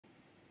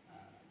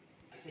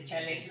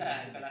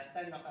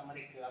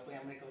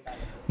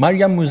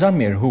Maryam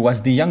Muzamir, who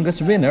was the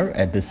youngest winner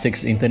at the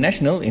 6th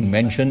International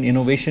Invention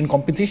Innovation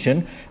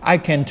Competition,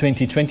 iCAN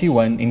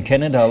 2021 in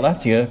Canada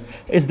last year,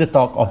 is the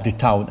talk of the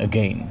town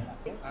again.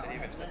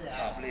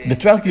 The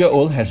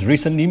 12-year-old has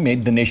recently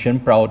made the nation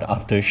proud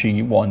after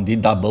she won the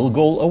Double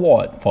Gold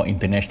Award for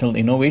International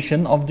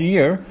Innovation of the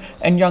Year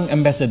and Young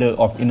Ambassador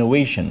of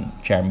Innovation,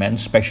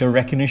 Chairman's Special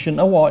Recognition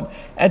Award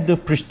at the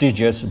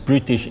prestigious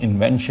British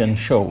Invention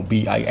Show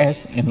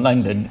 (BIS) in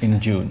London in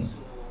June.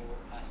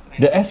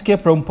 The SK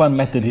Perempuan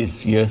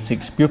Methodist Year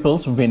 6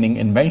 pupil's winning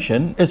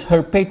invention is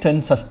her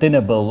patent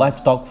sustainable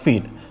livestock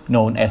feed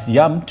known as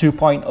YUM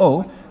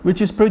 2.0, which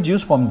is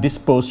produced from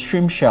disposed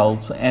shrimp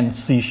shells and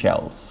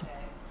seashells.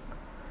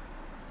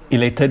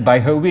 Elated by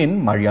her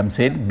win, Maryam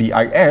said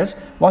BIS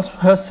was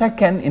her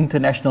second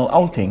international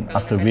outing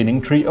after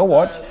winning 3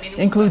 awards,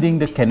 including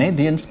the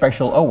Canadian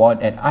Special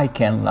Award at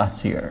iCAN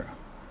last year.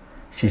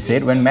 She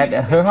said when met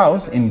at her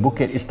house in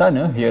Bukit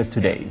Istana here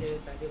today.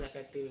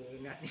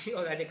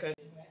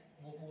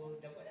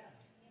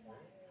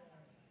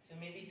 So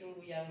maybe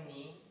tunggu yang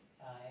ni,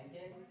 and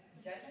then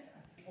jalan lah.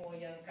 For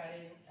yang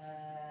current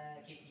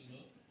KP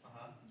ni,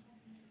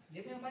 dia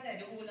memang pandai,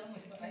 dia ulang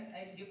mesti.